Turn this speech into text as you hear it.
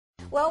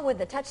Well, with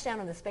the touchdown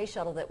on the space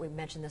shuttle that we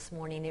mentioned this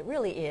morning, it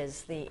really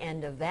is the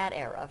end of that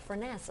era for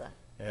NASA.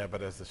 Yeah,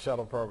 but as the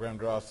shuttle program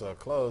draws to a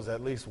close,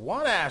 at least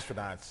one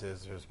astronaut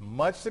says there's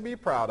much to be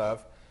proud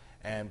of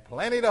and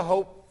plenty to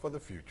hope for the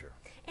future.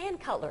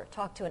 And Cutler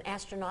talked to an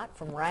astronaut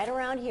from right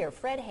around here,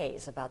 Fred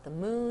Haise, about the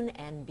moon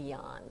and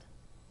beyond.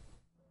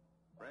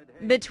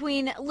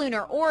 Between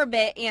lunar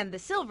orbit and the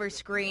silver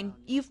screen,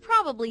 you've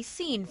probably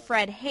seen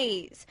Fred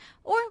Haise,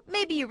 or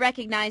maybe you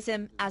recognize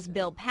him as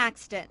Bill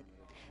Paxton.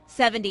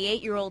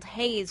 78-year-old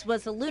Haise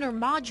was a lunar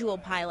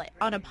module pilot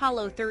on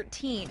Apollo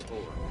 13.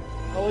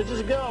 Oh, let's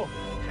just go.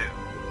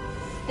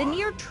 The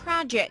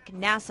near-tragic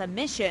NASA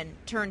mission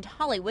turned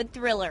Hollywood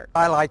thriller.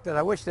 I liked it.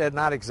 I wish they had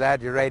not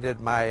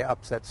exaggerated my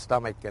upset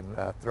stomach and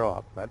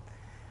throw-up, but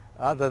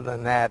other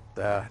than that,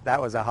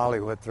 that was a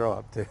Hollywood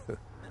throw-up, too.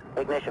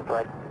 Ignition,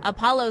 Fred.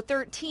 Apollo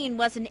 13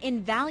 was an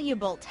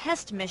invaluable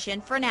test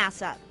mission for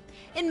NASA.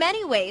 In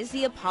many ways,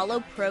 the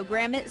Apollo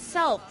program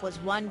itself was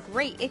one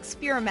great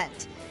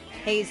experiment.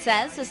 Haise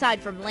says, aside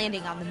from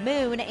landing on the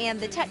moon and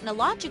the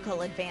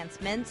technological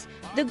advancements,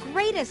 the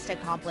greatest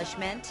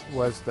accomplishment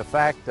was the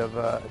fact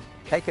of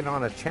taking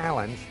on a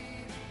challenge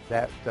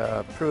that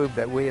proved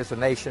that we as a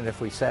nation,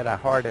 if we set our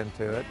heart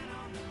into it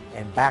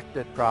and backed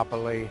it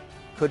properly,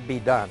 could be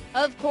done.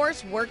 Of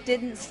course, work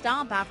didn't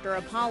stop after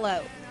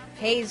Apollo.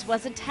 Haise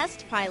was a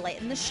test pilot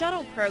in the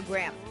shuttle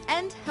program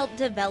and helped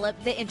develop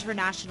the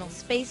International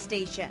Space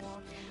Station.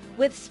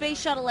 With Space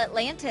Shuttle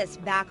Atlantis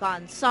back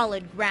on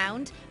solid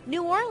ground,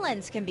 New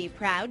Orleans can be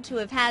proud to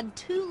have had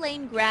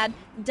Tulane grad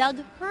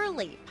Doug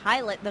Hurley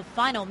pilot the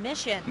final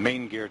mission.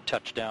 Main gear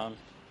touchdown.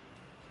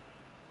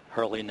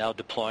 Hurley now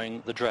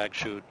deploying the drag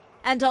chute.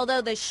 And although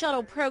the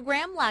shuttle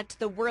program lacked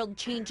the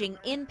world-changing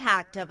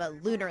impact of a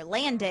lunar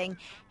landing,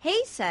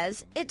 Haise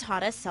says it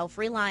taught us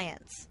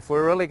self-reliance. If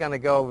we're really going to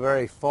go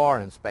very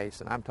far in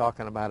space, and I'm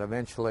talking about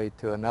eventually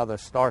to another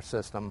star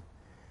system,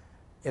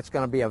 it's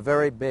going to be a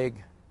very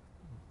big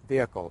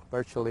vehicle.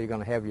 Virtually, you're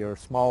going to have your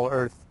small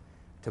Earth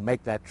to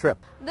make that trip.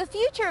 The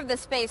future of the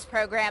space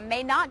program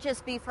may not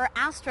just be for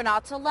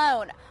astronauts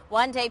alone.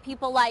 One day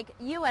people like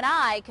you and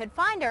I could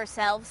find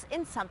ourselves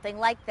in something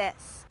like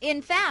this.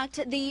 In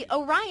fact, the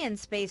Orion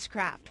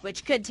spacecraft,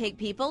 which could take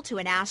people to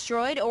an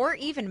asteroid or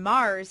even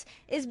Mars,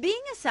 is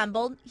being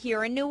assembled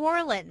here in New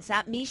Orleans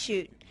at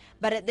Michoud.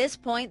 But at this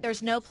point,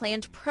 there's no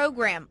planned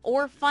program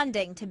or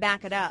funding to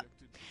back it up.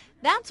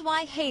 That's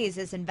why Haise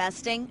is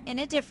investing in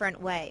a different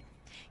way.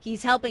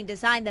 He's helping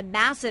design the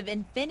massive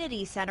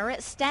Infinity Center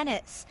at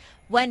Stennis.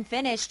 When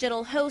finished,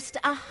 it'll host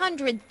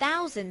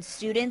 100,000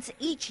 students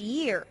each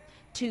year,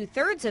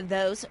 2/3 of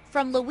those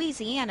from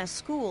Louisiana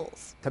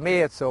schools. To me,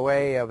 it's a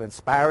way of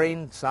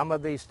inspiring some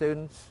of these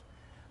students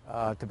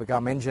to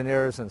become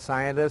engineers and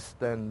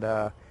scientists and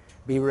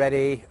be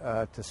ready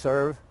to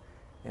serve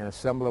in a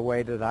similar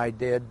way that I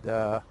did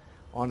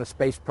on the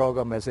space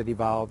program as it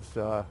evolves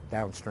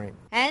downstream.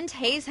 And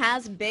Haise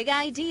has big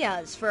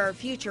ideas for our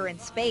future in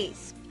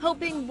space,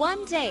 hoping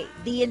one day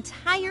the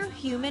entire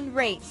human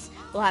race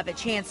will have a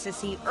chance to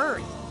see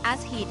Earth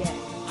as he did.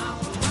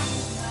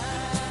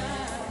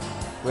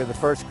 We're the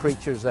first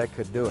creatures that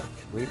could do it.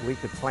 We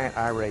could plant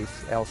our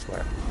race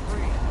elsewhere.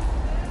 3, 2,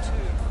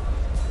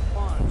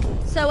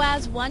 1. So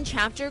as one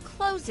chapter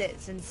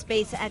closes in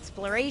space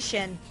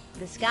exploration,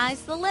 the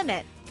sky's the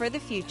limit for the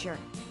future.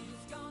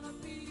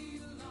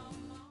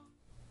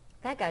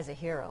 That guy's a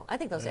hero. I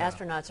think those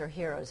astronauts are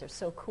heroes. They're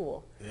so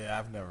cool.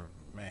 Yeah,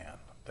 man,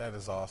 that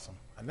is awesome.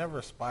 I never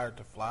aspired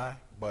to fly,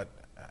 but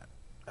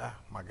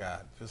my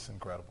God, just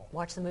incredible.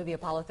 Watch the movie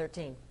Apollo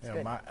 13. It's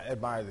good. I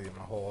admire them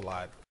a whole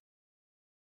lot.